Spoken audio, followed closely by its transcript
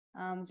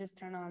Just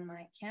turn on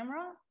my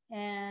camera,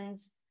 and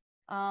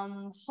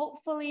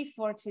hopefully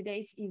for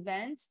today's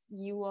event,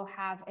 you will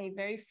have a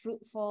very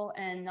fruitful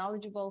and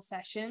knowledgeable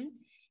session,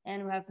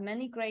 and we have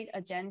many great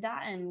agenda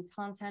and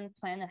content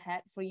planned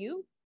ahead for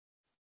you.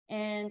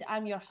 And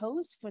I'm your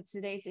host for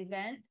today's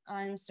event.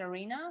 I'm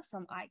Serena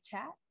from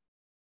iChat.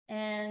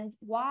 And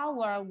while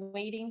we're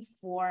waiting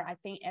for, I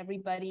think,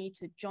 everybody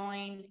to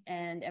join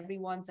and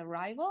everyone's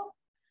arrival,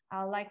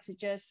 I'd like to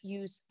just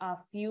use a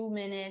few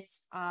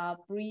minutes,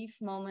 brief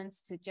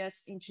moments to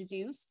just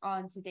introduce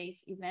on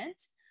today's event,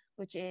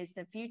 which is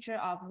the Future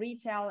of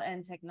Retail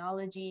and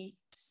Technology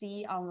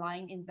C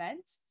online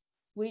event,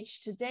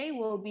 which today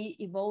will be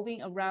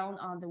evolving around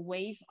on the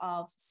wave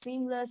of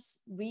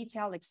seamless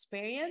retail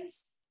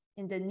experience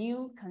in the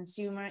new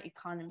consumer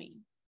economy.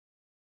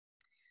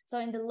 So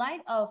in the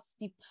light of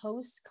the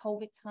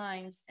post-COVID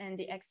times and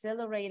the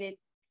accelerated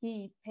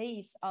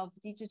pace of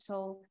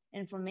digital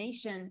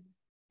information,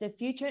 the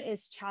future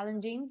is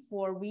challenging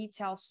for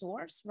retail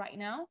stores right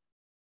now.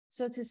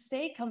 So to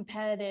stay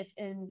competitive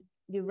in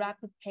the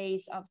rapid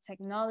pace of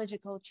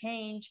technological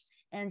change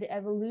and the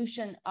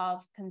evolution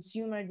of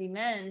consumer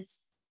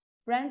demands,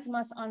 brands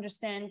must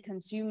understand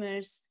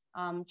consumers'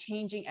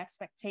 changing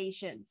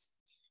expectations.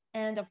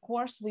 And of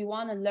course, we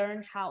want to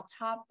learn how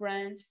top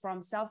brands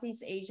from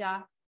Southeast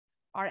Asia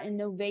are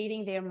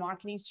innovating their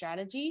marketing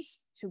strategies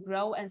to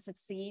grow and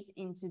succeed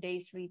in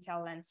today's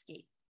retail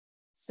landscape.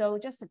 So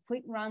just a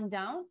quick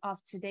rundown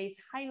of today's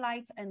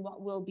highlights and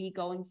what we'll be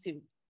going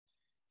through.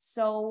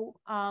 So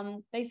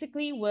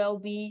basically, we'll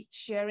be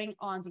sharing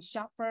on the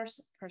shopper's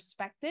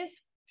perspective,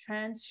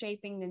 trends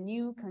shaping the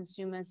new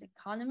consumer's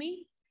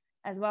economy,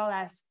 as well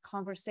as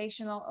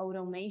conversational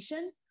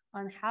automation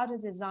on how to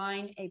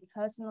design a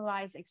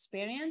personalized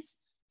experience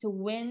to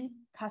win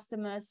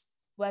customers,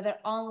 whether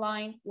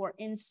online or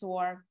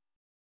in-store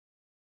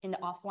in the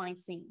offline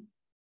scene.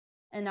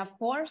 And of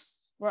course,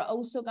 we're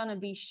also going to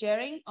be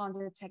sharing on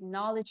the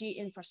technology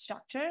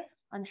infrastructure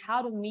on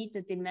how to meet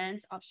the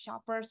demands of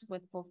shoppers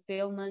with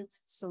fulfillment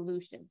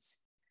solutions.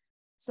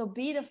 So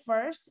be the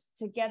first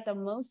to get the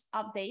most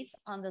updates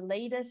on the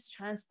latest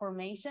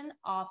transformation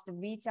of the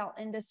retail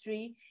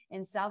industry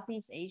in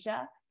Southeast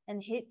Asia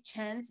and hit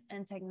trends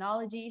and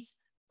technologies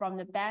from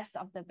the best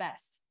of the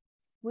best,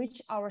 which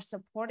our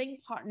supporting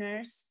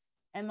partners,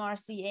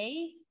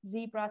 MRCA,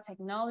 Zebra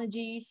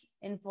Technologies,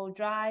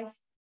 InfoDrive,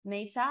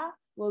 Meta,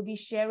 will be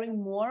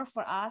sharing more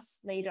for us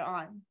later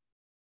on.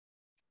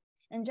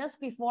 And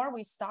just before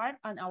we start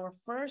on our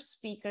first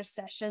speaker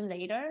session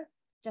later,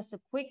 just a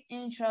quick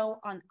intro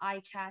on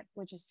iChat,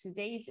 which is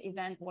today's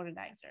event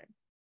organizer.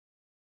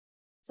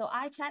 So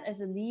iChat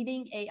is a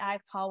leading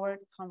AI-powered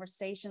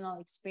conversational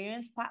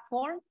experience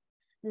platform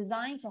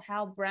designed to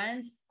help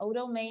brands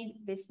automate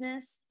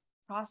business,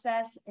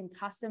 process, and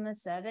customer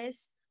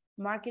service,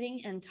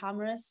 marketing, and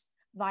commerce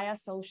via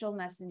social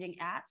messaging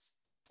apps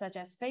such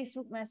as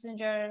Facebook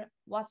Messenger,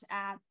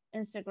 WhatsApp,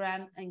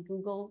 Instagram, and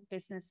Google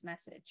Business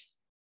Message.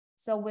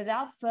 So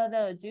without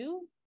further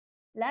ado,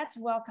 let's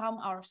welcome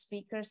our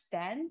speaker,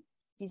 Stan,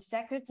 the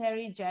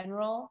Secretary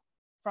General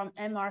from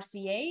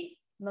MRCA,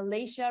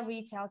 Malaysia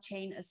Retail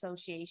Chain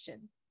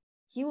Association.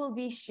 He will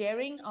be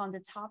sharing on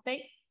the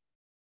topic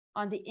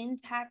on the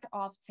impact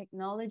of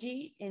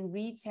technology in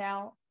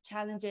retail,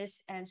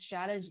 challenges, and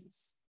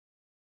strategies.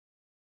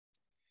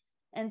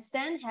 And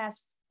Stan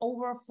has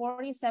over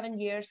 47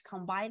 years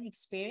combined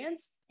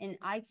experience in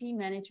IT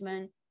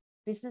management,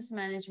 business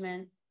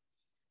management,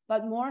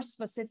 but more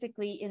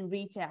specifically in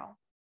retail.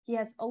 He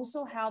has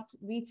also helped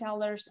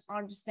retailers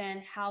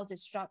understand how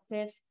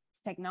disruptive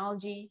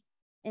technology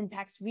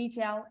impacts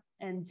retail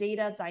and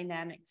data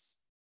dynamics.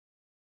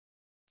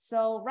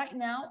 So right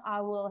now, I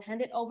will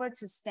hand it over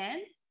to Stan,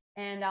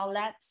 and I'll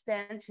let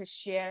Stan to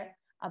share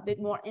a bit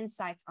more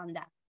insights on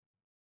that.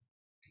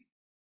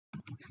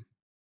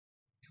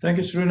 Thank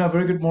you, Serena.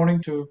 Very good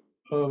morning to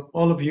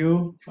all of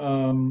you.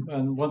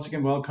 And once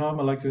again, welcome.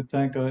 I'd like to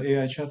thank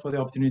AI Chat for the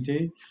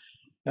opportunity.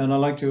 And I'd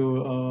like to,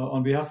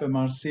 on behalf of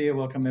MRCA,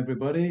 welcome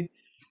everybody.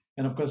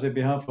 And of course, on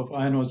behalf of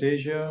INOS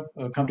Asia,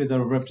 a company that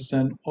I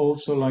represent,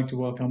 also like to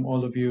welcome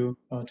all of you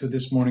to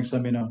this morning's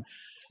seminar.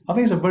 I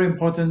think it's a very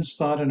important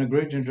start and a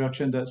great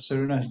introduction that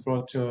Serena has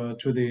brought to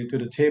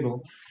the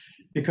table,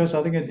 because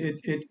I think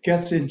it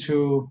gets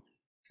into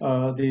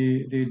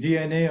the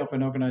DNA of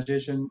an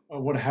organization,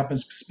 what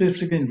happens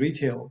specifically in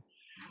retail.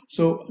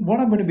 So what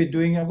I'm going to be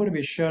doing, I'm going to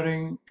be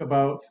sharing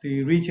about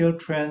the retail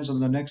trends on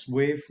the next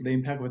wave, the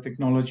impact of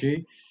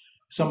technology,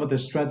 some of the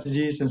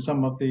strategies and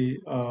some of the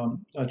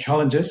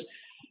challenges.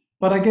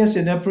 But I guess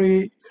in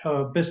every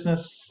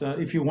business,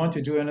 if you want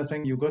to do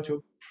anything, you got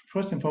to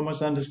first and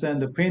foremost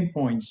understand the pain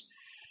points,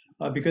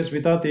 because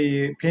without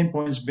the pain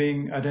points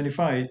being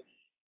identified,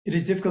 it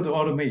is difficult to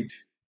automate.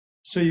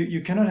 So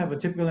you cannot have a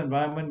typical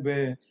environment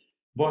where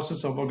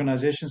bosses of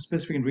organizations,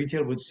 specifically in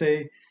retail, would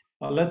say,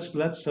 let's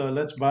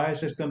buy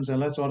systems and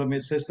let's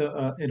automate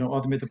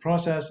automate the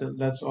process.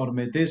 Let's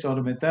automate this,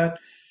 automate that.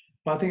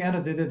 But at the end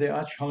of the day, there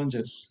are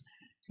challenges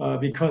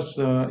because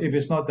if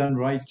it's not done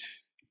right,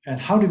 and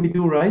how do we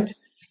do right?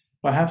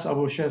 Perhaps I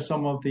will share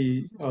some of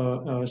the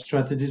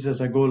strategies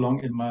as I go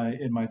along in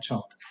my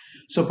talk.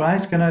 So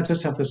perhaps can I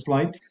just have the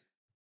slide?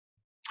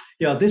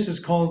 Yeah, this is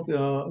called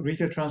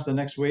Retail Trends, the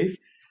Next Wave.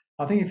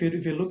 I think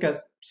if you look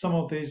at some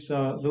of these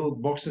little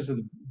boxes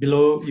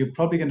below, you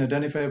probably can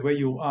identify where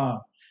you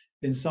are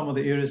in some of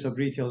the areas of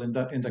retail in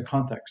the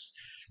context.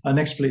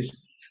 Next,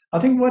 please. I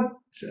think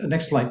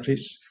next slide,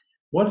 please.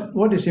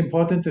 What is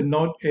important to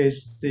note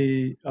is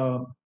the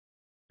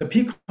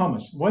peak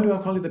commerce. Why do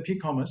I call it the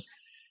peak commerce?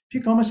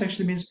 Peak commerce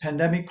actually means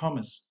pandemic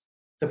commerce.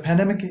 The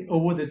pandemic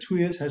over the 2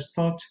 years has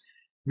taught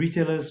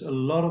retailers a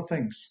lot of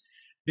things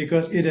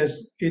because it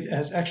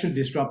has actually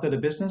disrupted the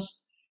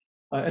business.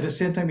 At the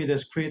same time, it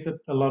has created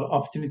a lot of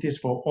opportunities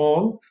for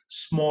all,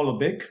 small or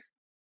big.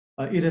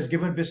 It has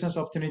given business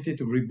opportunity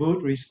to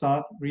reboot,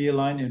 restart,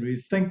 realign, and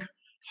rethink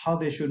how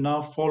they should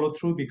now follow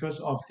through because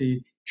of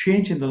the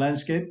change in the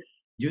landscape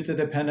due to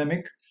the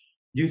pandemic,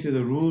 due to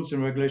the rules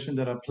and regulations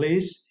that are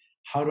placed.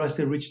 How do I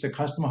still reach the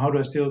customer? How do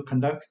I still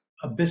conduct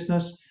a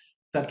business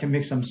that can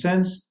make some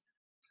sense?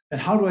 And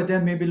how do I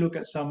then maybe look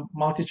at some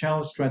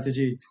multi-channel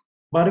strategy?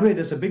 By the way,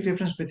 there's a big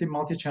difference between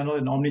multi-channel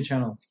and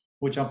omni-channel,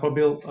 which I'll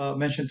probably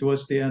mention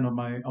towards the end of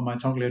my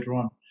talk later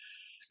on.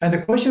 And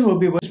the question will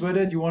be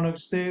whether you want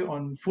to stay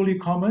on full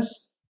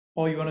e-commerce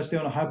or you want to stay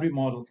on a hybrid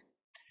model.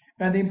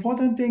 And the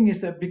important thing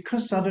is that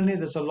because suddenly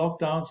there's a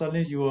lockdown,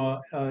 suddenly you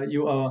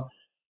are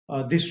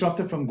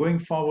disrupted from going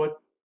forward,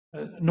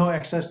 no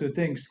access to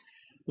things.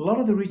 A lot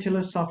of the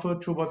retailers suffer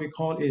through what we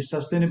call a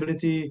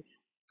sustainability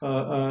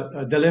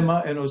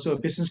dilemma and also a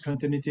business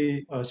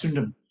continuity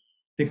syndrome.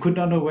 They could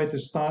not know where to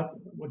start,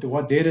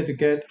 what data to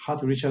get, how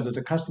to reach out to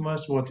the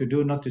customers, what to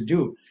do, not to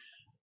do.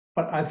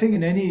 But I think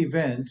in any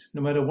event,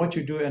 no matter what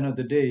you do at the end of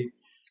the day,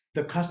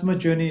 the customer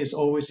journey is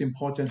always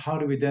important. How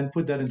do we then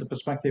put that into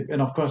perspective?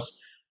 And of course,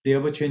 the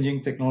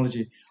ever-changing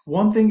technology.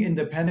 One thing in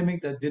the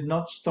pandemic that did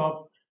not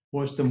stop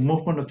was the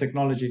movement of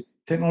technology.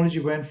 Technology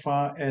went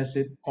far as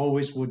it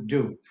always would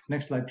do.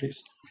 Next slide,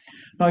 please.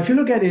 Now, if you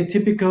look at a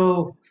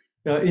typical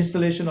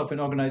installation of an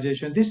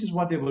organization, this is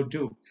what they will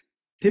do.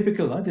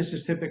 Typical, this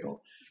is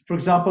typical. For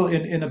example,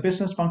 in a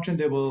business function,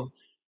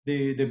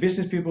 the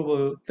business people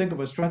will think of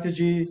a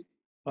strategy.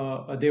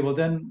 They will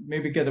then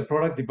maybe get a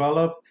product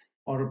developed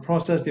or a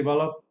process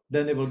developed.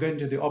 Then they will get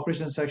into the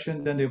operations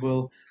section. Then they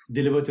will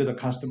deliver to the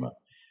customer.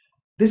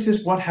 This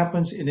is what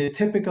happens in a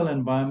typical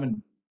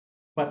environment.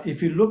 But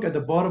if you look at the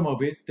bottom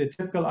of it, the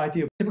typical IT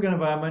typical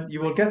environment, you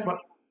will get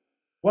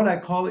what I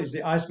call is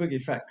the iceberg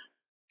effect.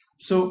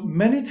 So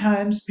many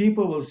times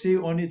people will see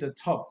only the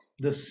top,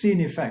 the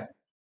seen effect.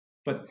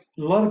 But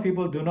a lot of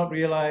people do not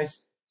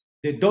realize,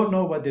 they don't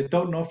know what the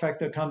don't know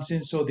factor comes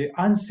in. So the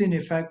unseen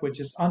effect, which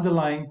is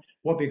underlying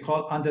what we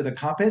call under the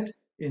carpet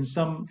in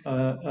some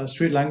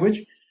street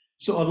language.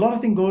 So a lot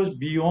of things goes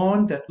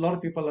beyond that. A lot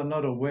of people are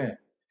not aware.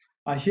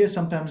 I hear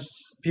sometimes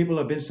people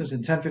of business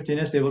in 10, 15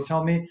 years, they will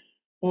tell me,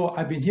 oh,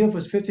 I've been here for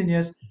 15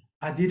 years.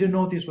 I didn't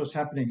know this was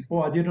happening.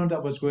 Oh, I didn't know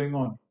that was going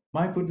on.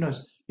 My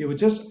goodness, it was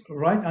just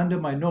right under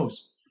my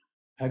nose.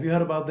 Have you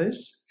heard about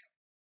this?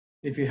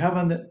 If you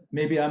haven't,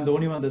 maybe I'm the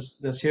only one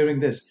that's hearing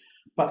this.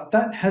 But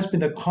that has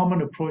been the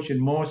common approach in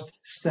most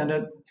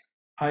standard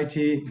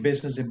IT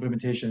business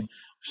implementation.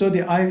 So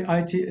the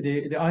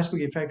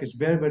iceberg effect is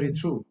very, very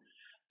true.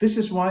 This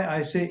is why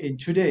I say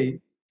today,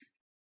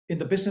 in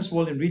the business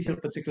world, in retail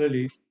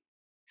particularly,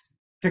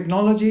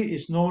 technology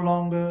is no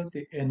longer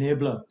the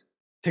enabler.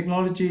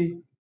 Technology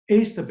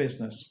is the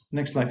business.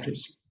 Next slide,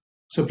 please.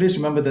 So please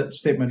remember that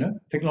statement.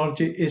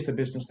 Technology is the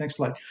business. Next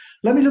slide.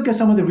 Let me look at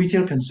some of the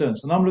retail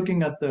concerns. And I'm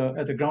looking at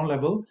the ground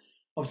level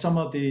of some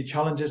of the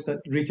challenges that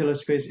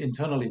retailers face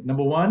internally.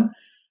 Number one,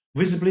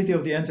 visibility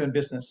of the end-to-end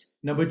business.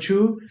 Number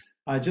two,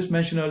 I just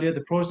mentioned earlier,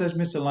 the process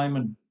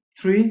misalignment.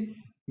 Three,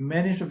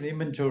 management of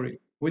inventory.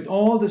 With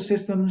all the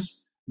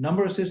systems,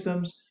 number of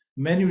systems,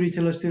 many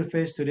retailers still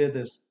face today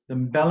this, the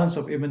balance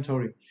of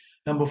inventory.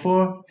 Number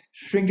four,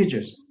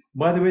 shrinkages.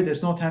 By the way,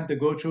 there's no time to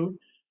go through,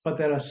 but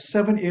there are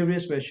 7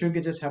 areas where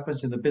shrinkages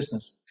happens in the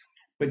business.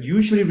 But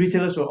usually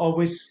retailers will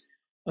always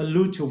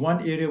allude to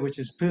one area, which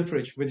is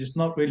pilferage, which is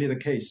not really the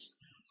case.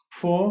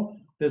 4,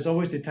 there's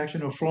always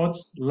detection of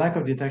frauds, lack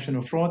of detection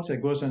of frauds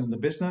that goes on in the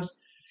business,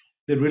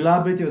 the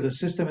reliability of the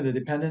system and the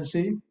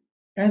dependency,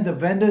 and the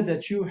vendor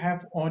that you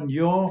have on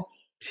your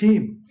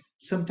team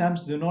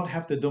sometimes do not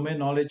have the domain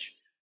knowledge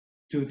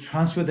to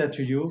transfer that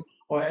to you,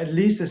 or at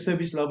least the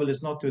service level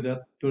is not to the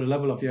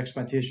level of your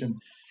expectation.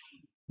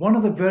 One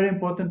of the very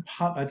important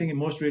part, I think in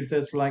most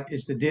retailers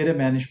is the data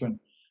management,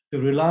 the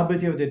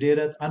reliability of the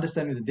data,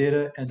 understanding the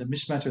data, and the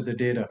mismatch of the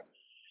data.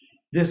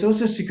 There's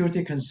also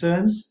security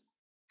concerns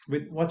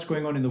with what's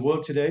going on in the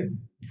world today.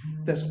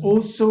 There's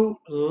also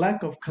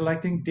lack of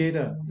collecting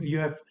data. You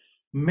have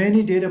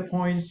many data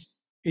points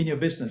in your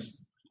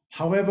business.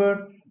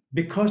 However,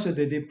 because of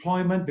the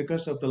deployment,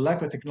 because of the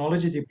lack of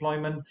technology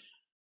deployment,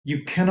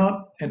 you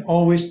cannot and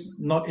always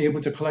not able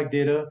to collect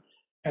data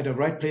at the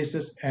right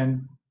places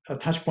and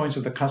touch points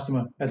of the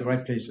customer at the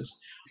right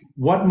places.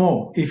 What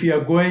more? If you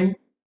are going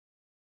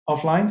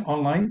offline,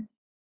 online,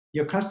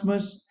 your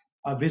customers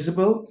are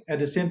visible, at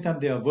the same time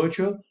they are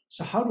virtual.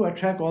 So how do I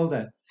track all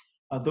that?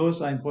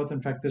 Those are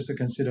important factors to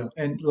consider.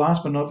 And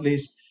last but not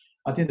least,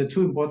 I think the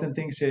two important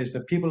things here is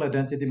the people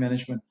identity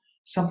management.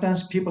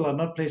 Sometimes people are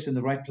not placed in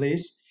the right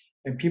place,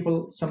 and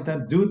people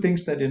sometimes do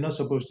things that they're not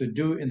supposed to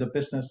do in the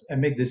business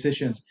and make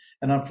decisions.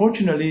 And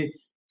unfortunately,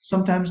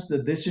 sometimes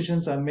the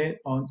decisions are made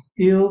on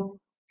ill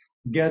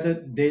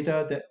gathered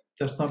data that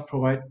does not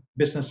provide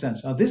business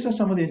sense. These are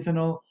some of the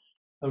internal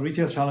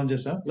retail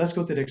challenges. Let's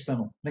go to the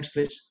external. Next,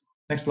 please.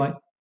 Next slide.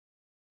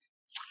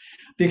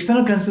 The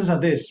external concerns are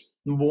this.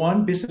 Number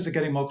one, business is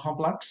getting more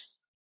complex,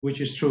 which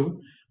is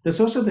true. There's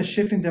also the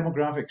shifting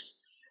demographics.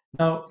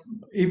 Now,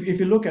 if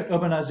you look at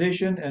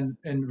urbanization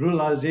and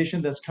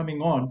ruralization that's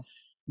coming on,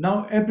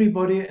 now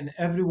everybody and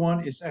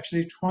everyone is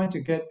actually trying to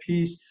get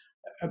peace,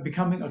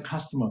 becoming a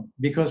customer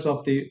because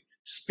of the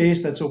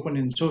space that's open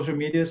in social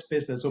media,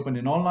 space that's open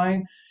in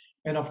online.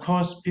 And of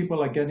course,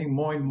 people are getting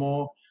more and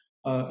more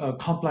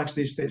complex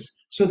these days.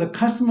 So the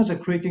customers are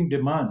creating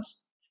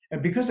demands.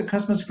 And because the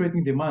customers are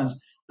creating demands,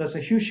 there's a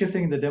huge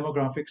shifting in the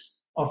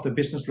demographics of the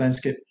business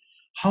landscape.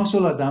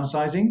 Households are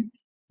downsizing.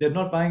 They're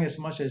not buying as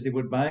much as they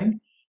were buying.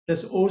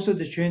 There's also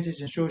the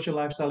changes in social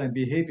lifestyle and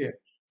behavior.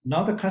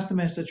 Now the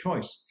customer has a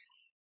choice.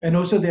 And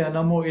also there are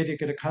now more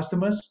educated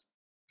customers.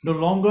 No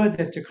longer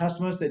that the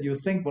customers that you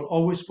think will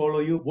always follow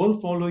you will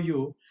follow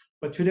you,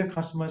 but today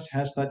customers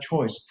has that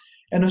choice.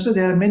 And also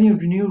there are many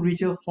new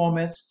retail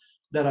formats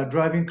that are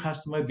driving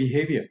customer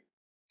behavior.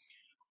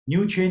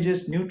 New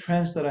changes, new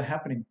trends that are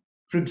happening.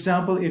 For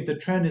example, if the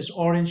trend is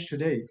orange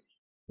today,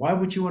 why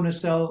would you want to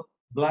sell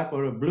black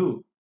or a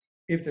blue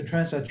if the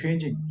trends are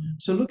changing?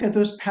 So look at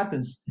those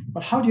patterns.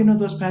 But how do you know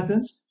those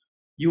patterns?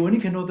 You only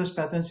can know those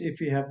patterns if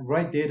you have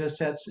right data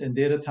sets and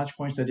data touch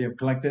points that you have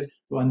collected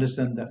to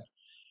understand that.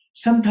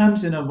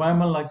 Sometimes in an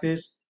environment like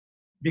this,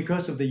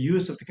 because of the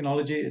use of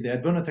technology, the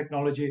advent of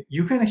technology,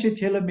 you can actually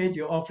tailor-make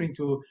your offering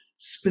to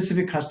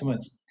specific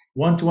customers,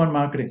 one-to-one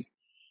marketing.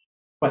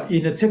 But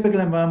in a typical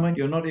environment,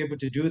 you're not able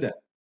to do that.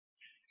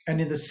 And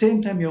in the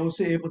same time, you're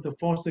also able to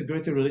foster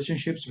greater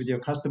relationships with your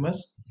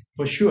customers,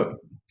 for sure.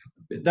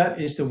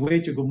 That is the way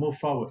to go move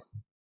forward.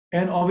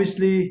 And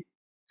obviously,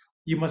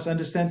 you must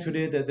understand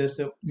today that there's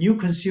the new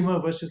consumer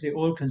versus the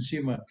old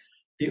consumer.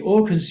 The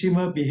old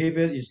consumer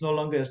behavior is no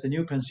longer as the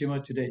new consumer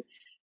today.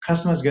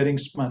 Customers getting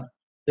smart.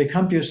 They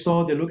come to your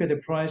store, they look at the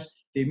price,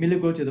 they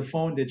immediately go to the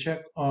phone, they check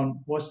on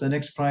what's the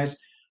next price,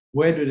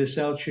 where do they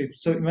sell cheap.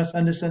 So you must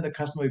understand the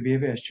customer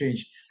behavior has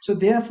changed. So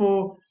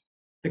therefore,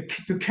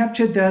 to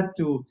capture that,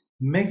 to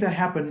make that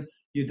happen,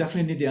 you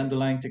definitely need the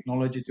underlying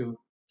technology to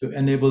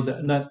enable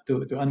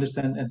to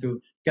understand and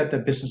to get the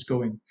business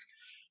going.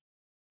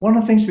 One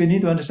of the things we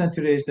need to understand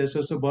today is there's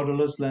also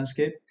borderless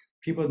landscape.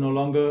 People no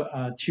longer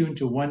are tuned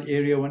to one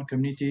area, one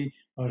community,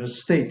 or a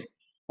state,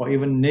 or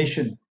even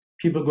nation.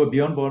 People go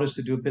beyond borders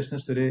to do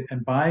business today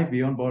and buy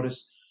beyond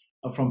borders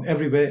from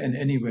everywhere and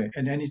anywhere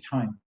and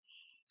anytime.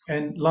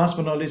 And last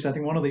but not least, I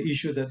think one of the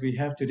issues that we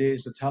have today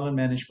is the talent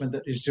management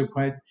that is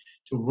required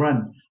to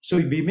run. So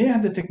we may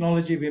have the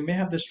technology, we may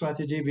have the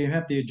strategy, we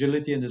have the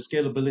agility and the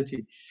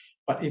scalability,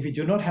 but if we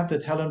do not have the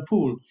talent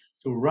pool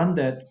to run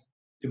that,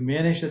 to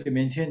manage that, to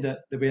maintain that,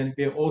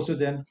 we are also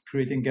then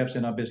creating gaps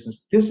in our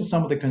business. These are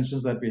some of the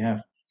concerns that we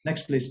have.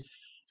 Next, please.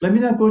 Let me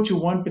now go to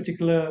one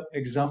particular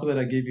example that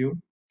I gave you.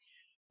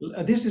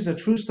 This is a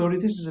true story.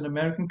 This is an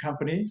American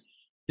company.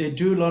 They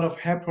do a lot of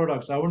hair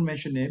products. I won't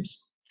mention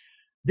names.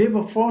 They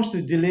were forced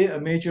to delay a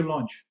major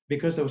launch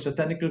because there was a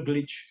technical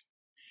glitch.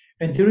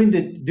 And during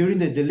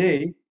the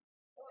delay,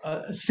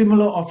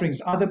 similar offerings,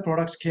 other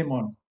products came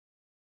on.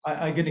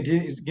 I'm going to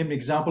give an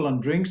example on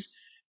drinks.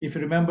 If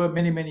you remember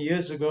many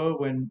years ago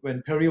when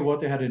Perrier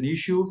water had an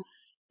issue,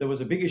 there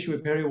was a big issue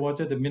with Perrier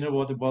water, the mineral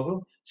water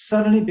bottle.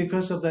 Suddenly,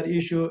 because of that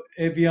issue,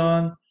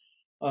 Evian,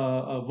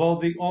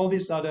 Volvic, all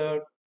these other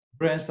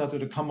brands started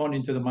to come on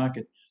into the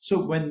market.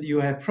 So when you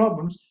have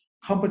problems,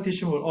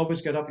 competition will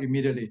always get up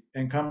immediately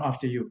and come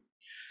after you.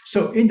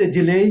 So in the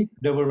delay,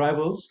 there were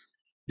rivals.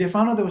 They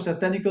found out there was a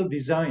technical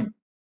design,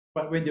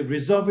 but when they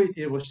resolved it,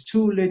 it was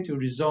too late to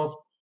resolve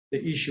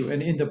the issue.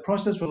 And in the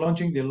process for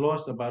launching, they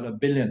lost about $1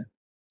 billion.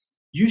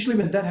 Usually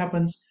when that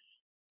happens,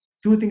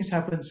 two things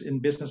happens in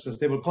businesses.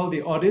 They will call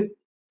the audit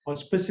or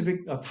specific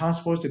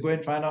task force to go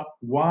and find out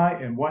why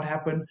and what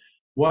happened.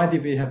 Why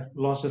did we have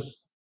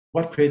losses?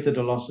 What created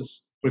the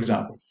losses, for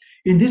example?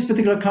 In this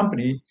particular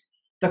company,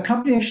 the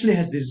company actually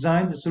has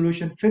designed the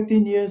solution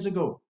 15 years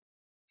ago.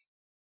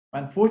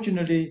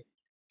 Unfortunately,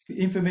 the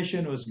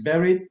information was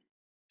buried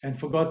and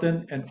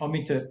forgotten and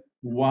omitted.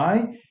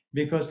 Why?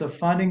 Because the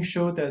findings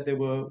showed that there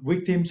were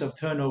victims of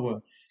turnover.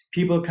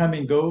 People come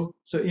and go,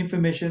 so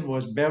information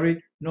was buried,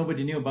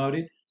 nobody knew about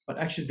it, but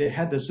actually they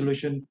had the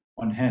solution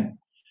on hand.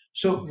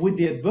 So with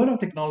the advent of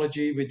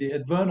technology, with the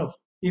advent of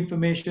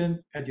information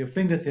at your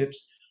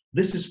fingertips,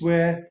 this is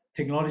where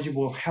technology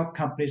will help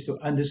companies to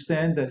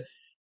understand that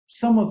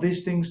some of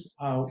these things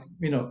are,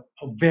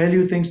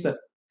 value things that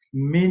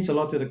means a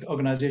lot to the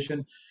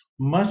organization,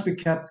 must be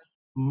kept,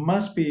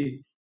 must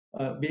be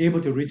able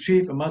to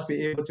retrieve, and must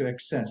be able to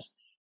access.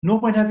 No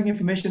point having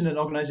information in an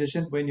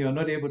organization when you're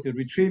not able to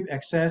retrieve,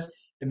 access,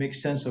 and make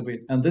sense of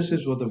it. And this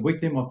is what the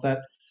victim of that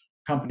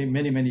company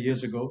many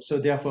years ago. So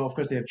therefore, of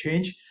course, they have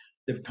changed.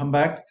 They've come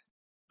back.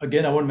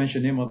 Again, I won't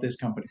mention the name of this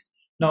company.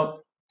 Now,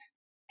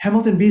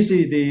 Hamilton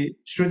BC, the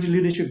strategy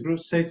leadership group,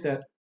 said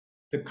that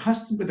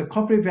the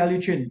corporate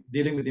value chain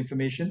dealing with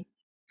information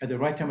at the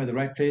right time, at the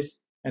right place,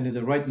 and in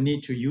the right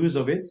need to use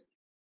of it.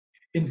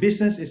 In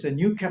business, it's a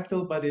new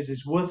capital, but it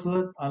is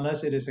worthless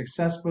unless it is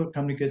accessible,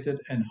 communicated,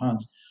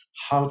 enhanced.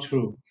 How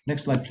true?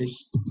 Next slide,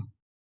 please.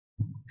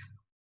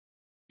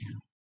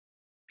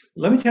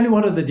 Let me tell you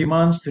what are the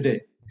demands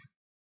today.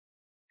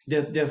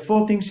 There are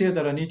 4 things here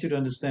that I need you to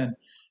understand.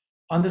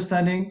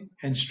 Understanding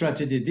and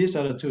strategy, these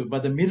are the 2,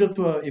 but the middle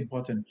 2 are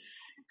important.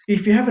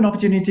 If you have an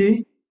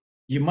opportunity,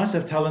 you must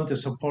have talent to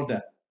support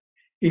that.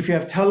 If you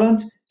have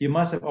talent, you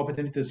must have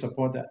opportunity to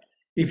support that.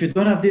 If you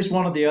don't have this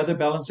one or the other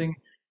balancing,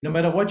 no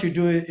matter what you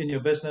do in your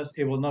business,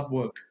 it will not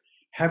work.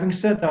 Having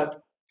said that,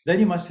 then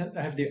you must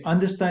have the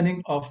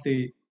understanding of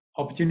the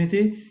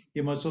opportunity.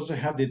 You must also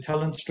have the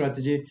talent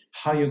strategy,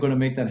 how you're going to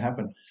make that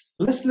happen.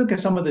 Let's look at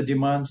some of the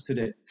demands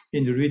today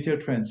in the retail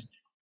trends.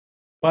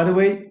 By the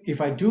way, if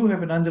I do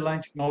have an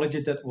underlying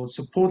technology that will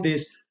support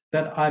this,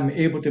 then I'm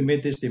able to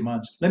meet these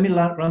demands. Let me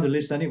run the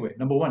list anyway.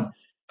 Number 1,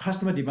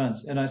 customer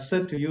demands. And I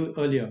said to you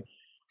earlier,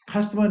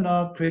 customer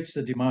now creates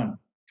the demand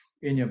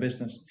in your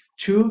business.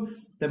 2,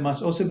 there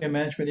must also be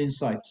management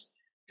insights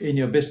in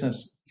your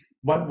business.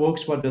 What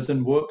works, what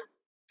doesn't work,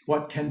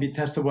 what can be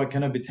tested, what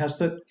cannot be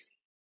tested.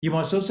 You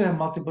must also have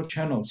multiple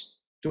channels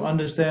to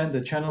understand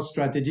the channel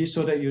strategy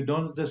so that you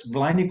don't just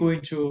blindly go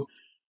into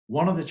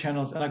one of the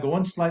channels. And I go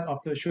one slide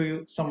after show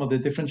you some of the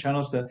different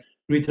channels that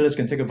retailers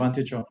can take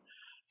advantage of.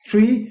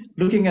 3,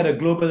 looking at a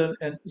global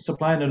and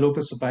supply and a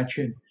local supply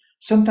chain.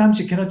 Sometimes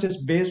you cannot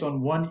just base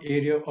on one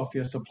area of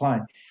your supply.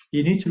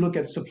 You need to look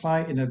at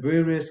supply in a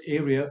various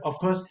area. Of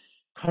course,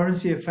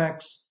 currency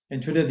effects,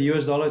 and today the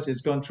US dollars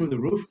has gone through the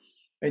roof,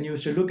 and you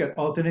should look at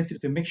alternative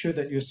to make sure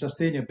that you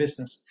sustain your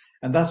business.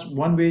 And that's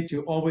one way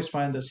to always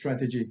find the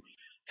strategy.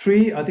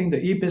 3, I think the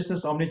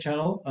eBusiness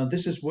omni-channel,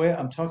 this is where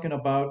I'm talking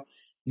about.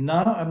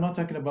 Now I'm not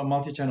talking about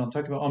multi-channel, I'm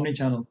talking about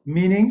omni-channel,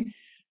 meaning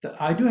that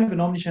I do have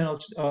an omni-channel,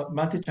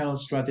 multi-channel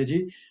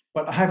strategy,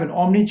 but I have an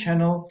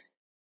omni-channel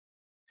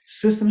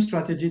system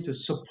strategy to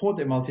support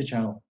the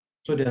multi-channel.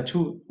 So there are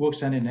 2 works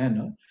hand in hand.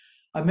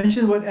 I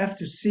mentioned what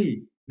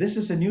F2C. This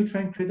is a new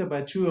trend created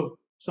by 2 of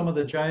some of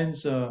the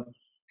giants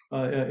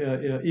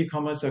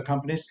e-commerce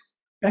companies.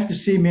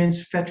 F2C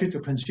means factory to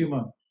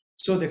consumer.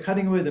 So they're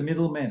cutting away the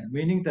middleman,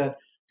 meaning that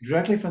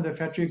directly from the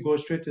factory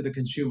goes straight to the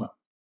consumer.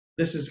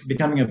 This is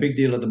becoming a big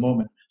deal at the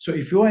moment. So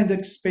if you are in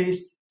that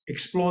space,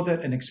 explore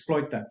that and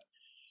exploit that.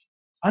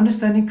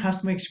 Understanding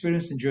customer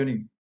experience and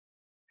journey.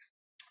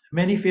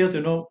 Many fail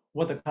to know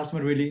what the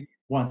customer really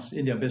wants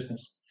in their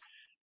business.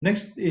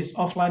 Next is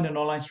offline and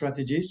online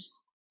strategies,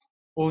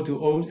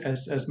 O2O,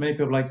 as many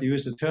people like to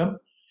use the term.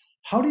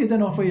 How do you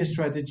then offer your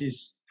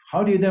strategies?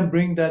 How do you then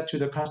bring that to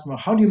the customer?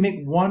 How do you make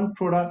one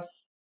product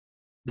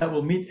that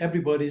will meet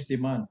everybody's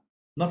demand?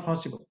 Not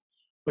possible.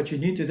 But you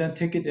need to then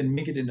take it and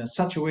make it in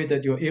such a way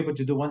that you're able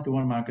to do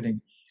one-to-one marketing.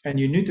 And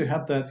you need to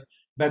have that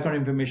background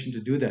information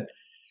to do that.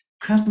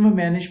 Customer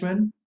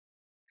management.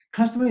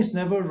 Customer is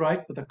never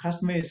right, but the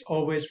customer is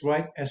always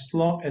right as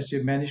long as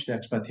you manage the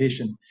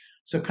expectation.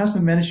 So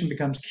customer management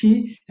becomes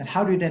key. And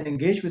how do you then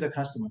engage with the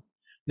customer?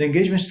 The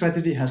engagement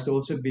strategy has to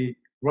also be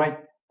right,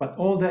 but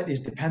all that is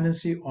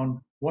dependency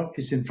on what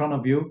is in front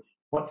of you,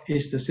 what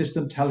is the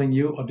system telling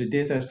you, or the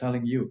data is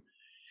telling you.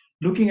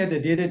 Looking at the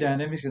data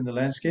dynamics in the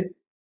landscape,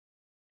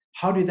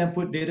 how do you then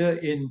put data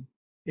in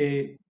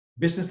a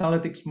business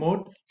analytics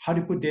mode? How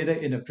do you put data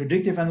in a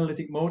predictive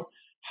analytic mode?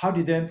 How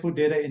do you then put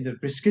data in the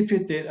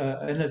prescriptive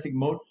analytic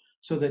mode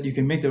so that you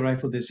can make the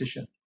rightful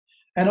decision?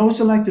 And I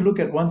also like to look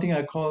at one thing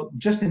I call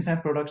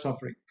just-in-time products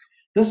offering.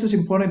 This is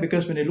important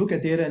because when you look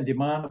at data and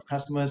demand of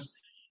customers'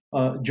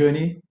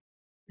 journey,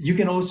 you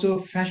can also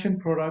fashion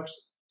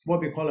products, what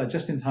we call a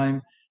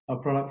just-in-time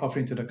product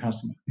offering to the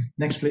customer.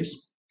 Next,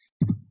 please.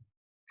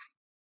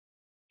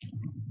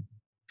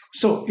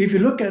 So if you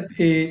look at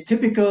a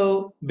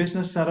typical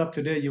business setup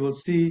today, you will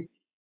see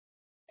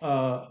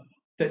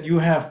that you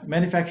have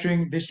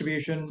manufacturing,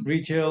 distribution,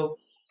 retail,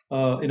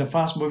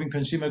 fast-moving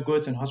consumer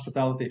goods and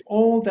hospitality.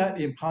 All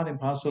that in part and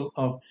parcel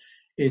of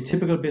a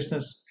typical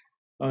business,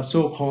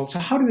 so-called. So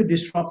how do you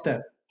disrupt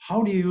that?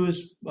 How do you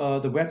use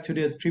the Web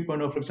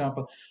 3.0, for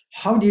example?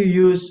 How do you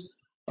use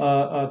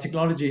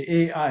technology,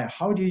 AI?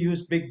 How do you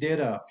use big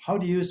data? How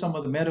do you use some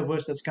of the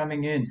metaverse that's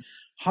coming in?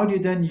 How do you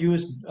then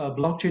use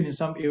blockchain in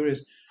some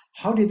areas?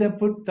 How do you then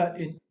put that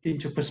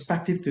into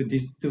perspective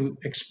to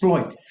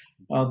exploit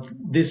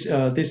this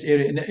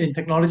area? In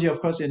technology, of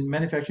course, in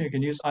manufacturing, you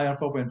can use IR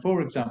 4.4,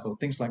 for example,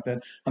 things like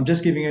that. I'm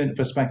just giving you a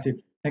perspective.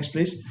 Next,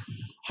 please.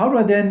 How do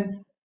I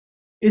then?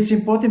 It's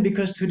important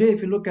because today,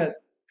 if you look at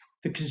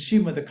the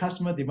consumer, the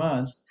customer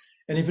demands,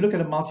 and if you look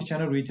at a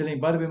multi-channel retailing,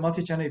 by the way,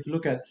 multi-channel, if you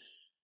look at,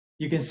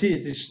 You can see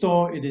it is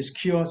store, it is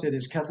kiosk, it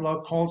is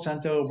catalog, call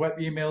center, web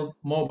email,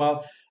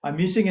 mobile. I'm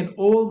using an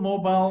old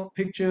mobile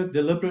picture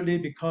deliberately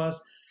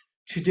because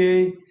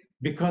today,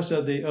 because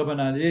of the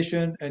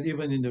urbanization and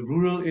even in the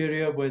rural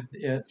area where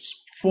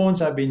phones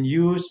have been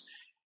used,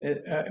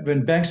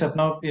 when banks have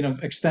now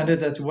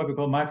extended that to what we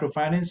call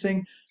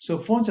microfinancing, so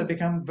phones have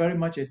become very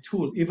much a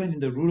tool even in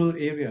the rural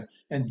area,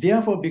 and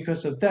therefore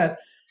because of that,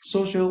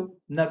 social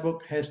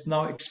network has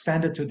now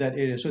expanded to that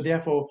area. So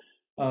therefore,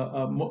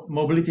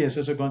 mobility has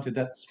also gone to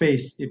that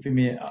space. If you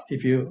may,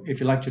 if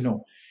you like to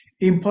know,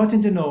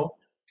 important to know,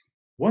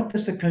 what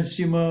does the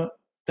consumer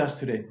does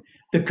today?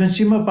 The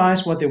consumer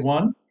buys what they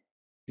want,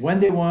 when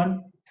they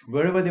want,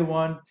 wherever they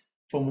want,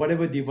 from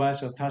whatever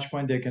device or touch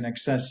point they can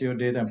access your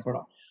data and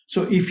product.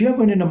 So if you're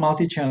going in a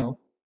multi-channel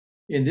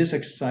in this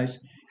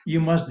exercise,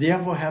 you must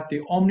therefore have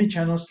the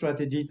omni-channel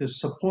strategy to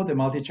support the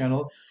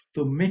multi-channel,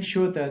 to make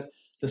sure that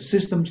the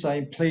systems are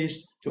in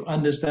place to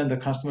understand the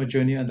customer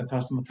journey and the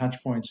customer touch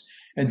points.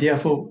 And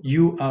therefore,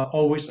 you are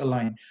always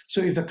aligned.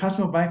 So if the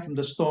customer buying from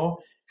the store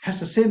has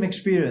the same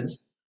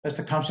experience as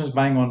the customers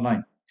buying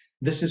online,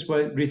 this is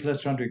what retailers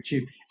are trying to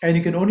achieve. And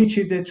you can only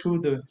achieve that through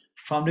the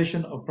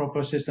foundation of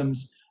proper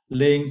systems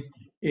laying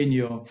in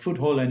your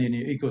foothold and in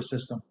your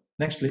ecosystem.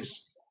 Next,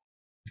 please.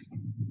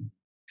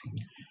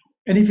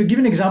 And if you give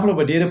an example of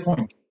a data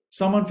point,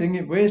 someone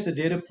thinking, where's the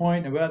data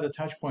point and where are the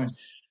touch points?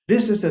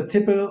 This is a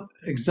typical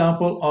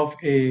example of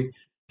a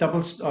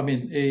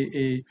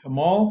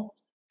mall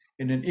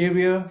in an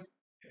area.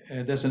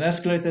 There's an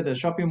escalator, there's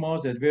shopping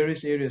malls, there's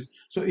various areas.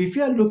 So if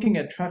you're looking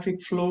at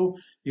traffic flow,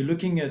 you're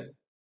looking at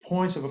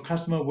points of a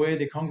customer, where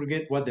they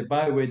congregate, what they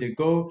buy, where they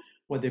go,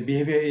 what their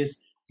behavior is.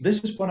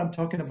 This is what I'm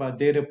talking about,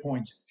 data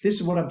points. This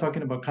is what I'm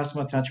talking about,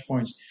 customer touch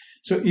points.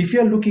 So if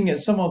you're looking at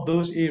some of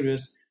those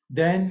areas,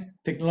 then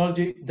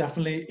technology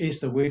definitely is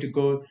the way to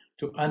go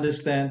to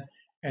understand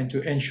and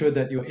to ensure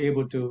that you're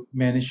able to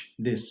manage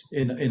this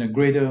in a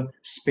greater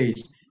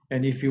space.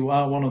 And if you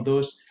are one of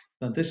those,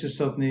 then this is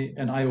certainly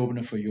an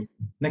eye-opener for you.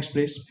 Next,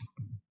 please.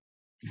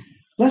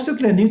 Let's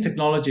look at new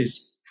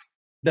technologies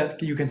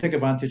that you can take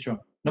advantage of.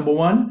 Number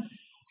one,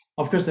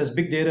 of course, there's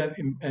big data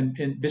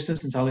and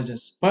business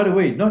intelligence. By the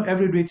way, not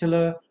every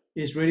retailer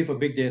is ready for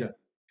big data,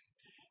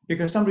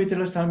 because some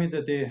retailers tell me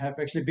that they have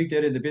actually big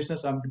data in the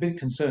business. I'm a bit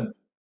concerned.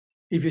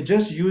 If you're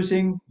just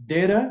using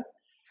data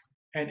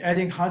and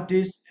adding hard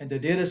disks and the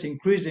data is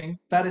increasing,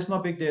 that is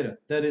not big data.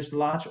 That is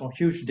large or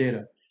huge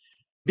data.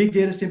 Big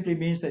data simply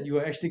means that you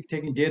are actually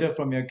taking data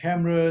from your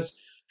cameras,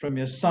 from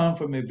your sound,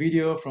 from your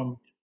video, from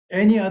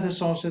any other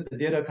sources. The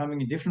data coming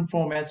in different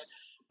formats,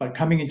 but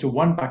coming into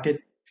one bucket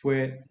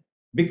where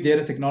big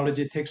data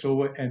technology takes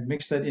over and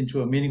makes that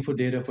into a meaningful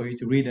data for you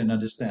to read and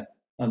understand.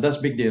 Now that's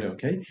big data,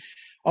 okay?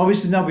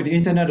 Obviously now with the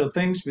Internet of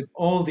Things, with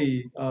all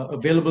the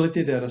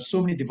availability, there are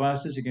so many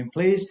devices you can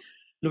place.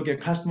 Look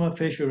at customer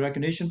facial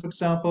recognition, for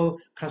example,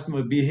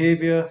 customer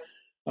behavior,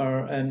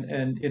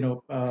 and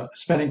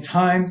spending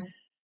time,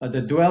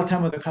 the dwell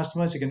time of the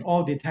customers. You can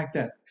all detect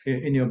that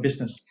in your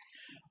business.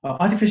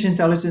 Artificial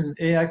intelligence,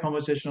 AI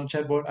conversational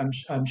chatbot.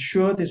 I'm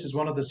sure this is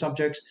one of the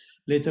subjects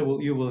later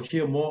you will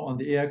hear more on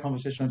the AI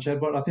conversational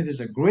chatbot. I think this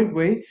is a great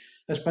way,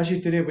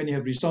 especially today when you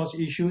have resource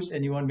issues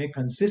and you want to make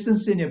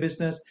consistency in your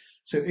business.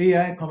 So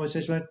AI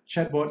conversational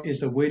chatbot is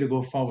the way to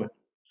go forward.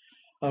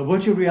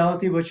 Virtual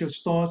reality, virtual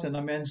stores and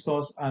unmanned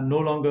stores are no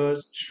longer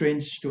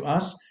strangers to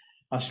us,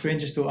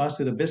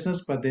 to the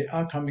business, but they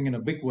are coming in a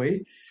big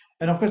way.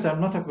 And of course, I'm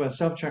not talking about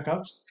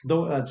self-checkouts,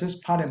 though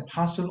just part and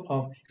parcel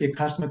of a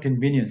customer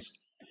convenience.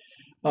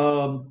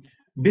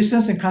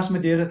 Business and customer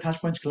data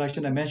touchpoints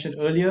collection I mentioned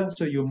earlier.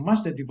 So you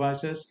must have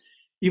devices,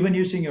 even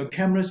using your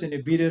cameras and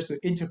your videos to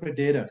interpret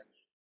data.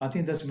 I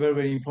think that's very,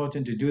 very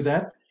important to do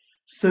that.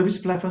 Service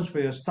platforms for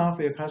your staff,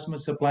 for your customer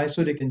suppliers,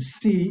 so they can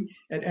see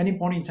at any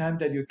point in time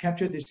that you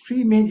capture these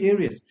three main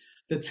areas.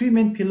 The three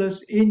main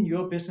pillars in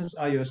your business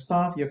are your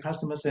staff, your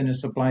customers, and your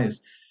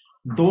suppliers.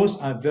 Those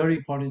are very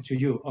important to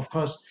you. Of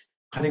course,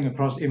 cutting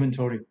across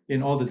inventory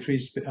in all the three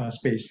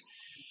space.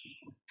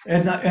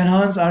 And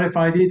enhance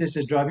RFID, this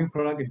is driving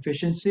product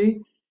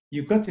efficiency.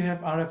 You've got to have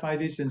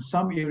RFIDs in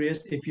some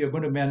areas if you're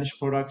going to manage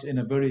products in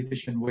a very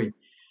efficient way.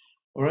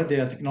 All right,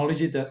 there are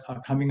technologies that are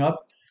coming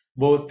up,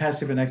 both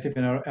passive and active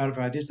in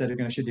RFIDs that you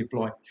can actually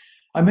deploy.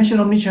 I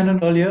mentioned omni-channel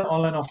earlier,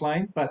 online,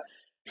 offline, but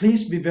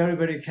please be very,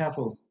 very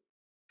careful.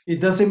 It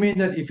doesn't mean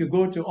that if you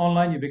go to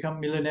online, you become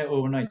millionaire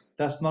overnight.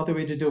 That's not the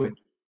way to do it.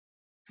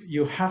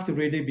 You have to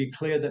really be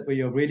clear that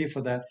you're ready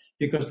for that,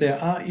 because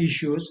there are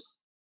issues.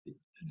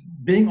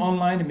 Being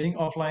online and being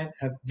offline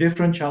have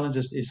different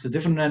challenges. It's a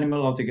different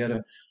animal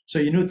altogether. So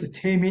you need to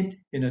tame it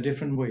in a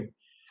different way.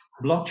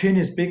 Blockchain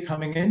is big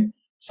coming in.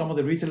 Some of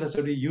the retailers are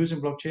already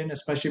using blockchain,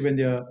 especially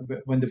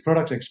when the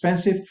product's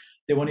expensive.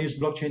 They want to use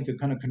blockchain to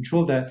kind of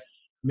control that,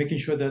 making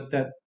sure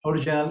that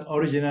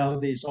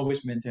originality is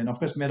always maintained. Of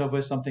course, metaverse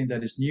is something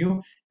that is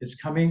new, it's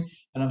coming,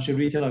 and I'm sure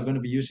retail are going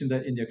to be using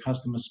that in their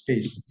customer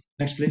space.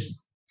 Next,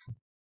 please.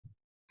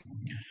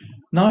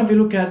 Now, if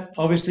you look at,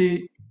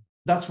 obviously,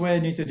 that's where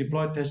you need to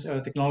deploy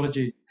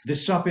technology,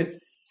 disrupt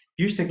it,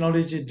 use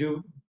technology to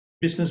do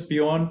business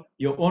beyond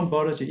your own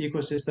borders, your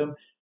ecosystem,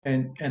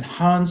 and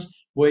enhance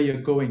where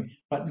you're going.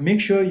 But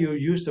make sure you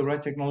use the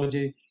right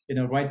technology in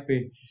the right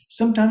way.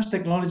 Sometimes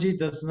technology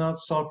does not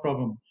solve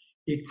problem.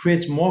 It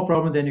creates more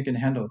problem than you can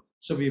handle.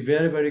 So be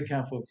very, very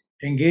careful.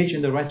 Engage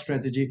in the right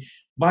strategy.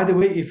 By the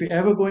way, if you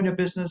ever go into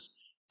business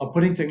or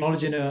putting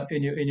technology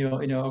in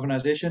your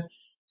organization,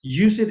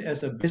 use it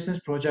as a business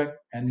project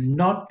and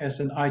not as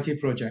an IT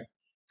project.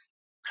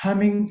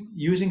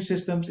 Using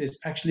systems is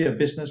actually a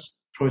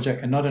business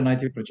project and not an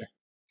IT project.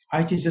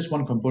 IT is just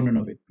one component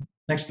of it.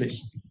 Next,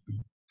 please.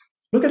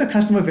 Look at the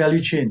customer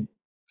value chain.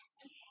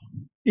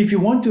 If you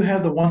want to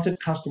have the wanted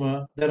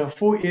customer, there are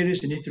 4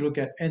 areas you need to look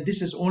at, and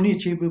this is only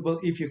achievable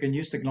if you can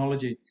use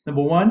technology.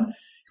 Number 1,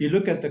 you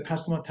look at the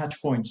customer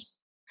touch points.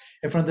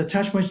 And from the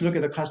touch points, you look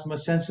at the customer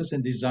senses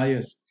and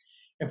desires.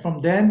 And from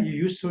them, you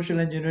use social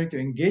engineering to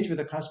engage with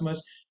the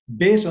customers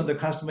based on the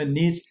customer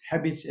needs,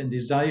 habits, and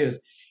desires.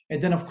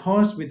 And then, of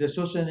course, with the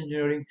social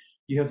engineering,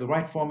 you have the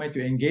right format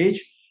to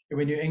engage. And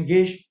when you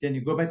engage, then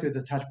you go back to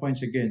the touch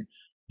points again.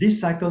 This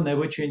cycle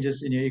never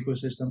changes in your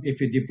ecosystem if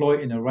you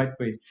deploy in the right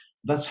way.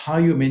 That's how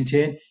you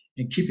maintain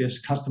and keep your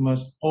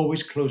customers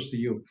always close to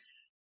you.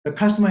 The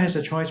customer has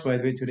a choice, by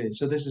the way, today.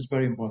 So this is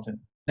very important.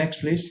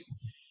 Next, please.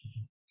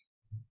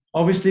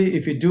 Obviously,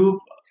 if you do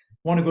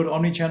want to go to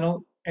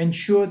omnichannel,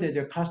 ensure that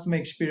your customer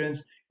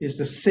experience is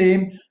the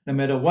same no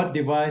matter what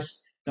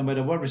device, no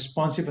matter what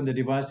responsive on the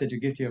device that you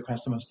give to your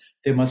customers.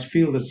 They must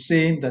feel the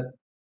same that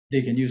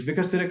they can use,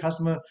 because today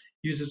customer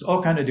uses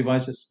all kinds of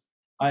devices.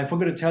 I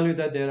forgot to tell you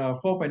that there are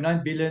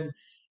 4.9 billion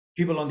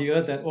people on the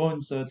earth that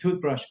owns a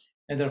toothbrush,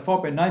 and there are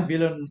 4.9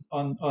 billion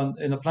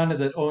in the planet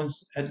that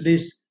owns at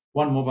least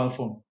one mobile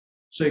phone.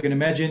 So you can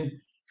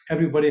imagine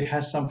everybody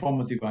has some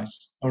form of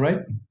device. All right,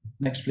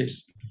 next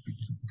please.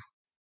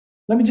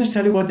 Let me just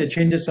tell you what the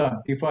changes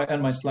are before I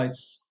end my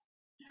slides.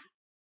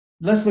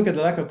 Let's look at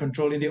the lack of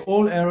control. In the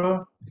old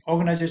era,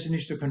 organization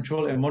used to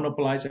control and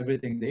monopolize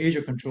everything, the age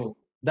of control.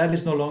 That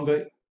is no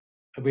longer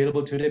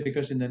available today,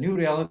 because in the new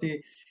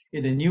reality,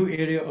 in the new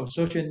area of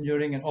social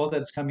engineering and all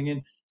that's coming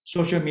in,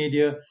 social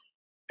media,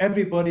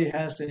 everybody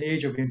has an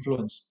age of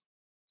influence.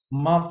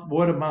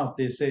 Word of mouth,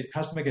 they say,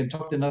 customer can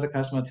talk to another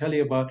customer, tell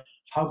you about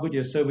how good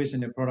your service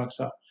and your products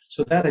are.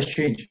 So that has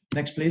changed.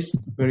 Next, please,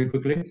 very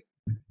quickly.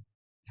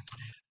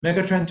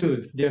 Megatrend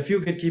 2, there are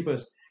few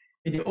gatekeepers.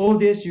 In the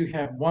old days, you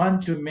have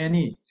one to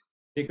many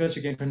because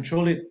you can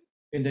control it.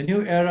 In the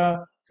new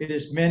era, it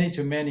is many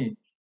to many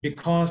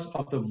because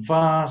of the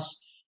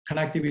vast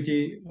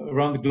connectivity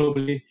around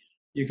globally.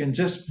 You can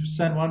just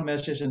send one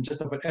message and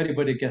just about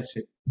everybody gets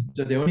it.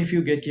 So there are only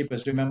few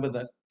gatekeepers. Remember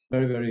that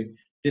very, very,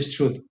 this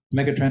truth.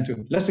 Megatrend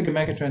 2. Let's look at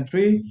Megatrend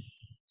 3,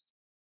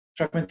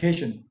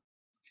 fragmentation.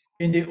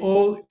 In the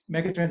old,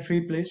 Megatrend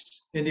 3,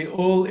 please. In the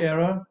old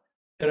era,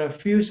 there are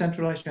few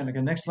centralized channels.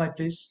 Next slide,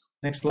 please.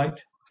 Next slide.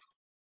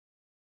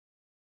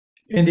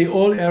 In the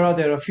old era,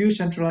 there are few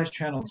centralized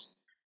channels.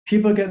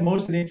 People get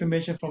most of the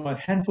information from a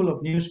handful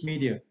of news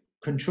media,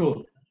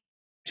 controlled.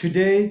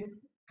 Today,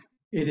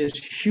 it is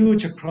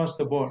huge across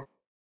the board.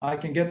 I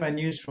can get my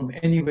news from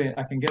anywhere.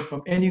 I can get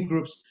from any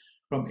groups,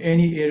 from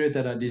any area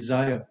that I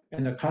desire.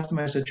 And the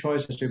customer has a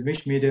choice as to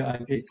which media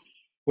I pick.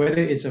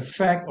 Whether it's a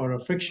fact or a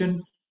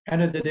fiction,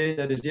 end of the day,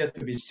 that is yet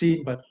to be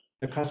seen, but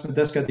the customer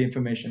does get the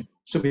information.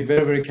 So be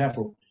very, very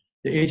careful.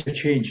 The age has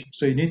changed,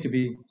 so you need to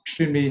be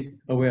extremely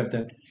aware of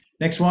that.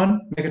 Next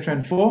one,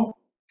 Megatrend 4.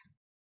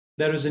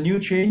 There is a new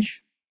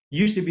change.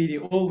 Used to be the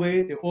old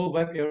way, the old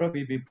web era,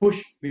 we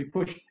push.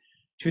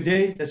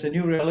 Today, there's a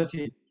new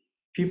reality.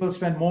 People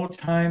spend more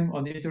time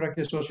on the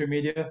interactive social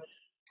media,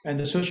 and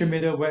the social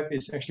media web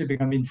is actually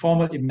becoming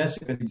informal,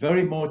 immersive, and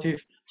very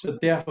emotive. So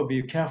therefore,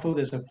 be careful.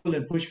 There's a pull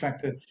and push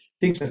factor.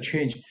 Things have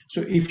changed.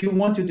 So if you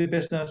want to do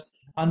business,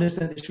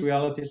 understand these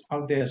realities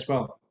out there as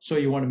well. So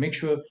you want to make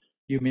sure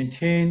you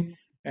maintain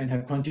and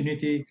have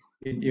continuity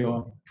in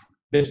your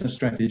business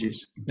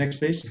strategies. Next,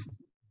 please.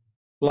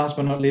 Last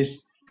but not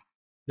least,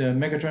 the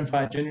Megatrend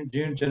 5,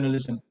 genuine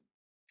journalism.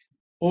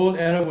 Old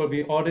era will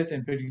be audit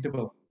and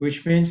predictable,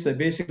 which means that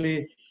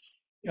basically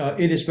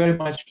it is very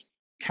much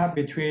capped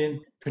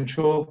between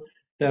control.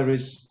 There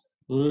is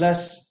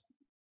less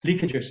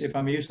leakages, if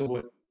I may use the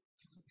word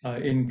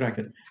in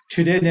bracket.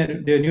 Today,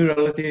 the new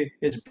reality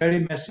is very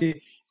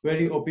messy,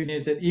 very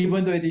opinionated.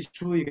 Even though it is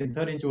true, you can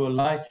turn into a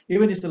lie.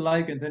 Even if it's a lie,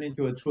 you can turn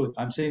into a truth.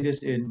 I'm saying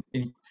this in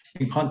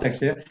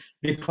context here,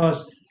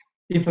 because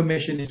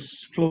information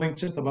is flowing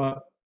just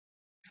about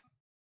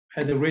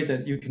at the rate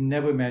that you can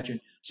never imagine.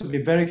 So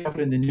be very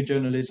careful in the new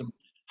journalism,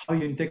 how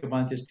you take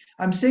advantage.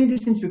 I'm saying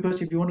these things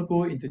because if you want to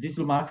go into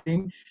digital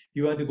marketing,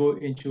 you want to go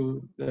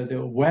into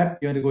the web,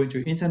 you want to go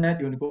into internet,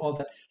 you want to go all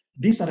that.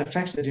 These are the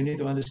facts that you need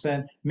to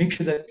understand. Make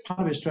sure that part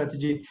of your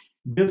strategy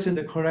builds in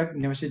the correct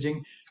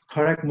messaging,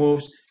 correct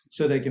moves,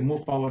 so they can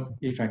move forward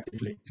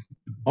effectively.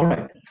 All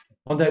right.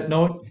 On that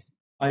note,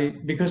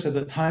 because of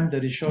the time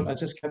that is short, I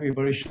just kept it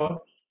very short.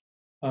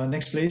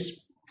 Next,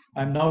 please.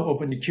 I'm now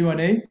open to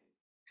Q&A.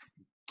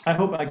 I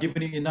hope I've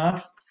given you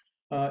enough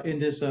in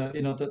this,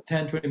 the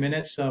 10, 20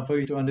 minutes for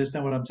you to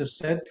understand what I've just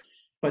said.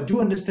 But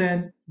do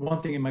understand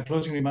one thing in my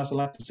closing remarks. I'd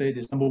like to say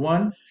this. Number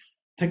one,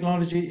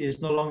 technology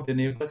is no longer the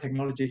enabler.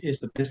 Technology is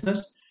the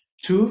business.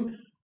 Two,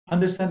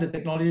 understand that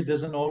technology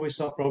doesn't always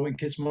solve problems,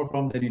 kids more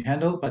problems than you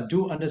handle, but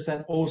do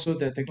understand also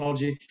that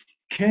technology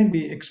can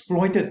be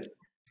exploited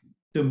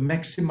to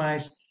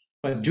maximize,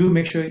 but do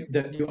make sure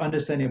that you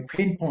understand your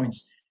pain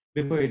points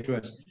before you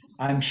address.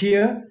 I'm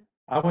here,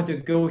 I want to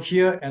go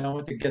here, and I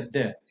want to get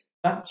there.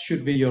 That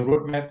should be your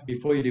roadmap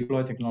before you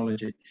deploy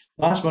technology.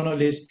 Last but not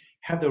least,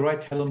 have the right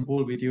talent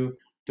pool with you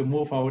to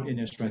move forward in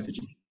your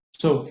strategy.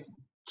 So,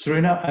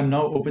 Serena, I'm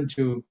now open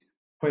to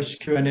question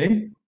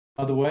Q&A.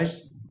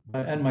 Otherwise,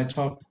 I end my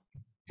talk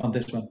on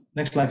this one.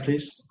 Next slide,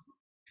 please.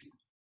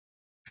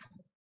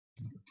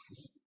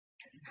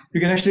 You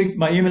can actually,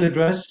 my email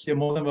address, you're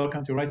more than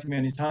welcome to write to me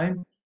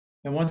anytime.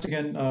 And once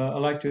again, I'd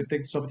like to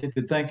take this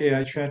opportunity to thank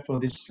AI Chat for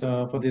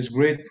this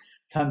great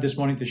time this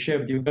morning to share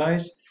with you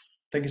guys.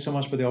 Thank you so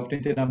much for the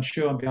opportunity. And I'm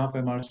sure on behalf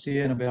of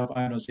MRCA and on behalf of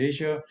IONOS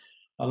Asia,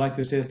 I'd like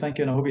to say thank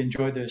you, and I hope you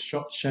enjoyed the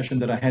short session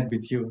that I had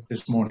with you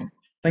this morning.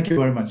 Thank you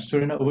very much.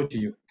 Serena, over to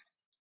you.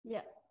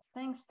 Yeah.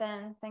 Thanks,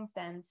 Dan. Thanks,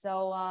 Dan.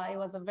 So it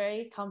was a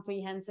very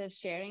comprehensive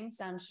sharing.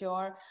 So I'm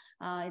sure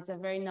it's a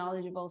very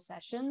knowledgeable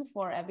session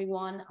for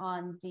everyone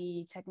on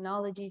the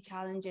technology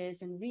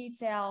challenges in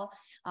retail,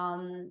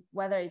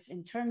 whether it's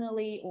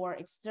internally or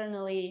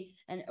externally,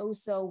 and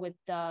also with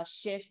the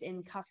shift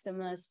in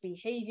customers'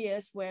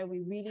 behaviors, where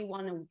we really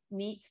want to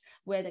meet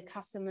where the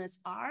customers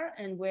are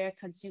and where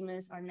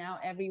consumers are now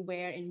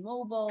everywhere in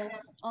mobile,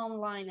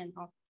 online, and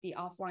the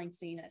offline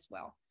scene as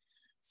well.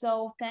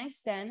 So thanks,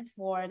 Stan,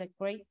 for the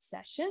great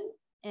session.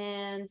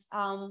 And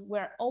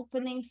we're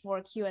opening for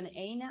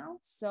Q&A now.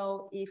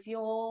 So if you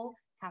all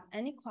have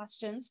any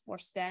questions for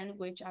Stan,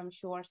 which I'm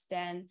sure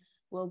Stan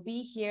will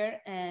be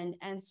here and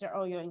answer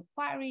all your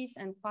inquiries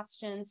and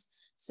questions.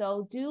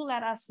 So do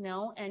let us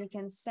know, and you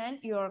can send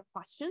your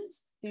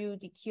questions through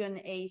the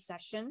Q&A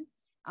session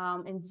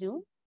in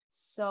Zoom.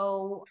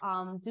 So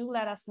do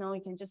let us know.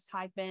 You can just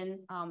type in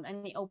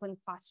any open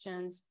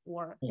questions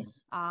or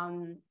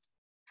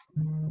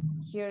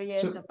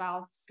curious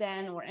about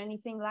Stan or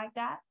anything like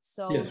that.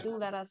 So Yes. do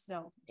let us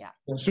know. Yeah.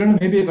 Serena,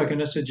 maybe if I can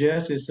just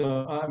suggest is,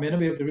 I may not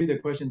be able to read the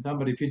question time,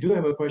 but if you do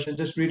have a question,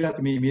 just read it out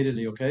to me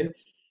immediately, okay?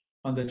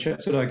 On the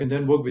chat, so that I can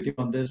then work with you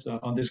on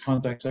this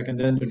context. I can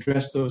then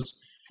address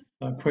those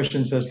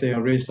questions as they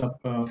are raised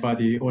up by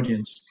the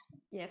audience.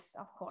 Yes,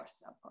 of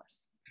course, of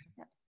course.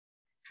 Yeah.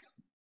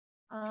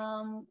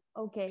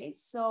 Okay,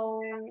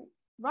 so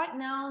right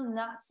now,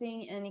 not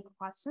seeing any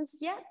questions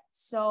yet.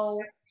 So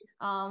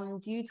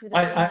due to the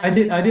I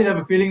did have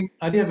a feeling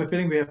we have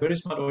a very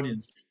smart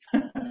audience.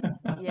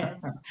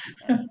 Yes,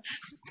 yes.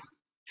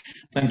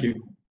 Thank you.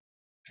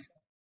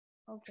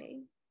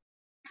 Okay.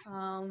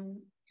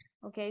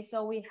 Okay,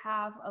 so we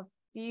have a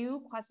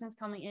few questions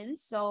coming in.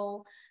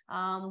 So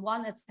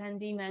one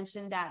attendee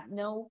mentioned that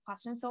no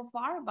questions so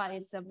far, but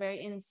it's a very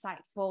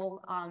insightful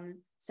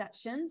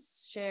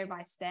sessions shared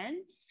by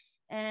Stan.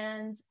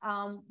 And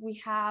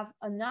we have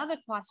another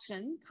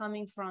question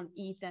coming from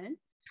Ethan.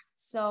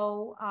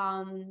 So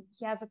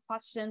he has a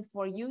question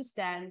for you,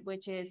 Stan,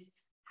 which is,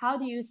 how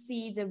do you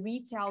see the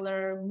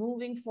retailer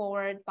moving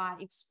forward by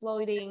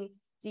exploiting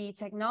the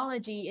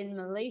technology in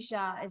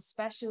Malaysia,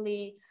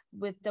 especially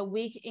with the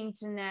weak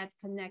internet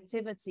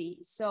connectivity?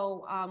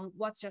 So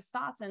what's your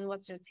thoughts and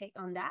what's your take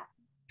on that?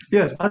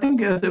 Yes, I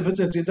think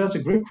that's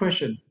a great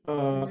question.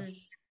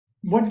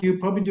 What you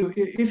probably do,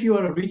 if you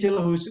are a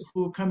retailer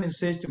who come and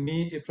says to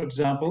me, if, for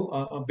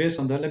example, based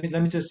on that, let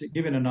me just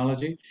give an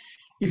analogy.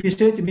 If you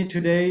say to me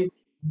today,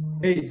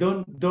 hey,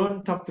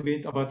 don't talk to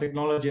me about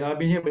technology. I've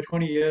been here for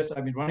 20 years.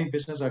 I've been running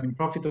business. I've been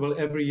profitable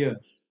every year.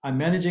 I'm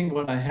managing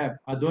what I have.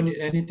 I don't need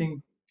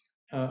anything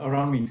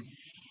around me.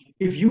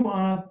 If you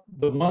are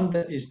the one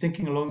that is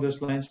thinking along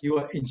those lines, you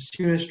are in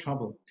serious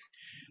trouble,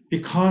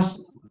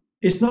 because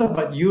it's not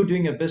about you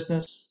doing a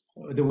business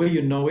the way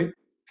you know it.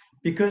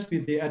 Because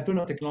with the advent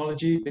of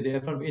technology, with the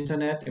advent of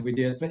internet, and with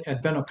the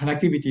advent of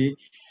connectivity,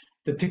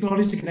 the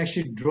technology can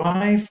actually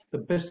drive the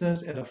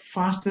business at a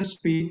faster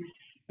speed,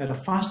 at a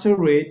faster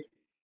rate,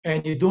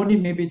 and you don't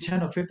need maybe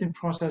 10 or 15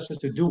 processes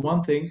to do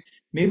one thing.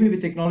 Maybe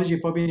with technology,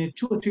 you probably need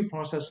 2 or 3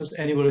 processes,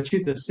 and it will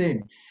achieve the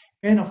same.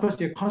 And of course,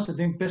 your cost of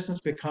doing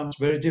business becomes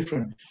very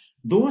different.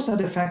 Those are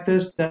the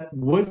factors that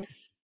would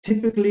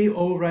typically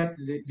override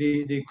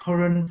the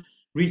current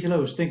retailer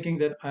who's thinking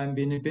that I've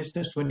been in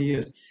business 20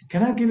 years.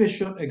 Can I give you a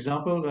short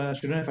example,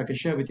 Shuran, if I can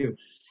share with you?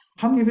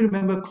 How many of you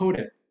remember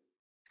Kodak?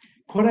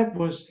 Kodak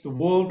was the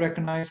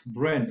world-recognized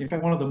brand, in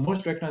fact, one of the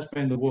most recognized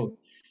brands in the world.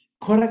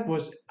 Kodak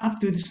was up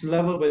to this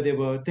level where they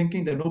were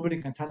thinking that nobody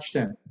can touch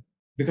them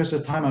because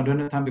of time. I don't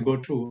have time to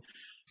go through.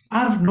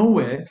 Out of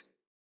nowhere,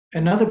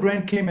 another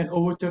brand came and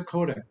overtook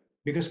Kodak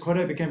because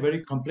Kodak became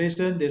very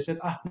complacent. They said,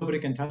 nobody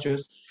can touch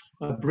us.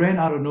 A brand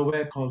out of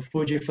nowhere called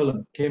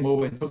Fujifilm came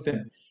over and took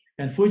them.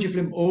 And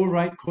Fujifilm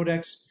override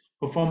Kodak's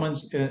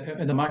performance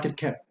in the market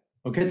cap.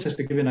 Okay, just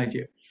to give you an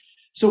idea.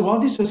 So while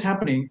this was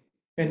happening,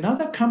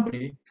 another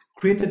company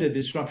created a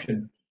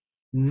disruption.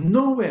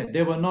 Nowhere,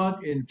 they were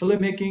not in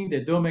filmmaking. They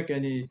don't make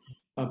any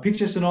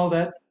pictures and all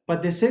that,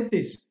 but they said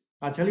this.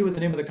 I'll tell you what the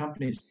name of the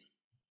companies.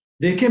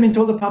 They came and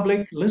told the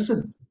public,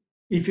 listen,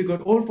 if you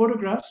got old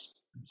photographs,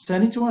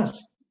 send it to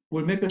us.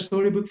 We'll make a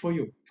storybook for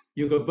you.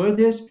 You got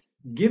birthdays,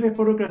 give a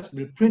photograph,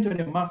 we'll print on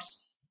your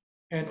mugs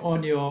and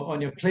on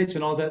your plates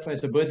and all that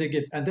as a birthday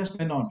gift. And that's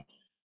went on.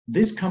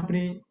 This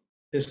company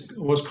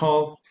was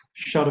called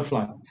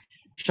Shutterfly.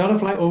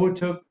 Shutterfly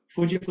overtook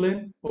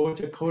Fujifilm,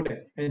 overtook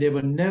Kodak, and they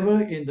were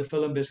never in the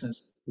film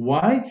business.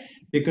 Why?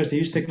 Because they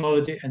used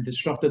technology and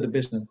disrupted the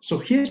business. So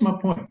here's my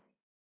point.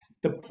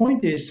 The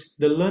point is,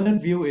 the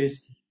learned view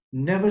is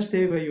never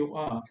stay where you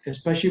are,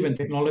 especially when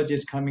technology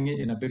is coming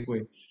in a big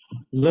way.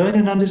 Learn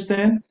and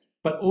understand,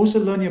 but also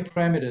learn your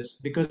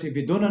parameters, because if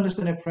you don't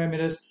understand your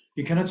parameters,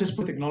 you cannot just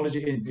put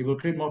technology in. It will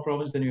create more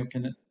problems than you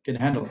can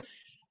handle.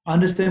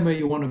 Understand where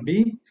you want to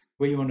be,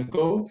 where you want to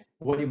go,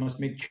 what you must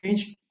make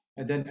change,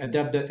 and then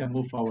adapt that and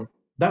move forward.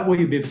 That way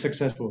you'll be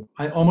successful.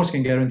 I almost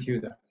can guarantee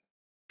you that.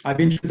 I've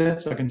been through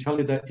that, so I can tell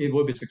you that it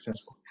will be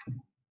successful.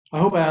 I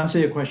hope I answer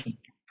your question.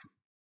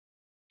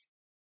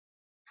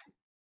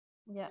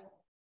 Yeah.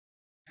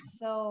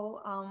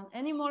 So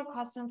any more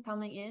questions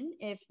coming in?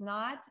 If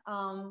not,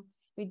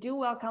 we do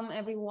welcome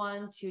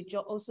everyone to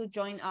also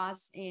join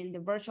us in the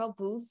virtual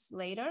booths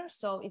later.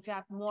 So if you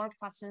have more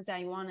questions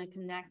that you want to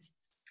connect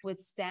with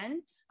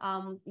Stan,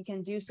 you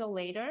can do so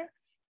later.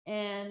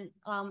 And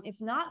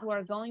if not,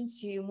 we're going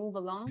to move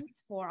along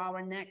for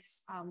our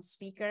next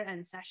speaker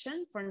and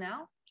session for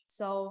now.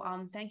 So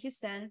thank you,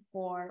 Stan,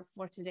 for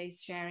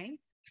today's sharing.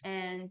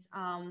 And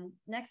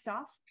next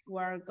off,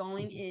 we're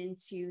going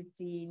into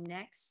the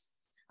next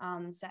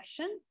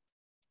session.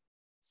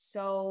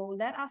 So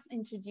let us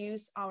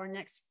introduce our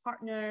next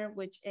partner,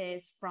 which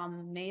is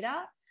from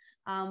Meta,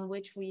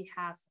 which we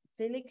have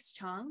Felix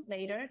Chang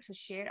later to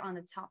share on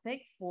the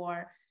topic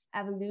for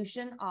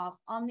evolution of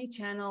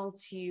omnichannel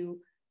to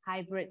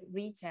hybrid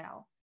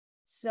retail.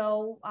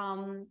 So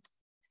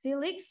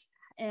Felix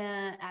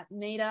at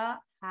Meta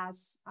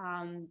has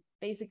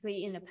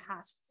basically in the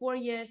past 4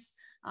 years,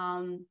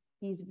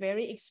 he's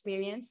very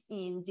experienced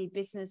in the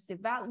business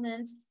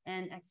development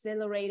and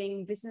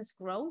accelerating business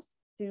growth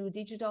through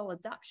digital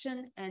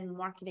adoption and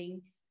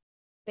marketing,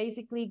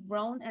 basically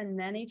grown and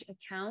managed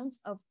accounts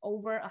of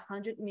over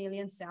 100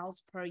 million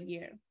sales per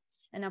year.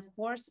 And of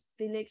course,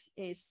 Felix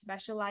is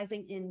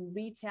specializing in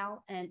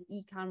retail and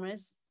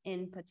e-commerce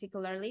in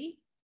particularly,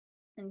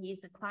 and he's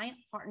the client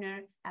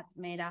partner at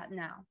Meta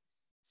now.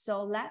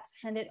 So let's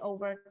hand it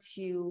over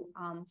to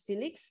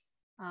Felix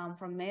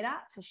from Meta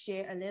to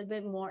share a little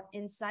bit more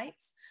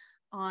insights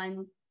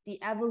on the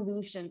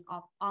evolution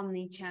of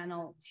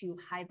omni-channel to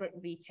hybrid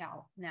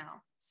retail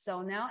now.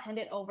 So now hand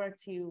it over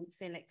to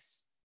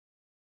Felix.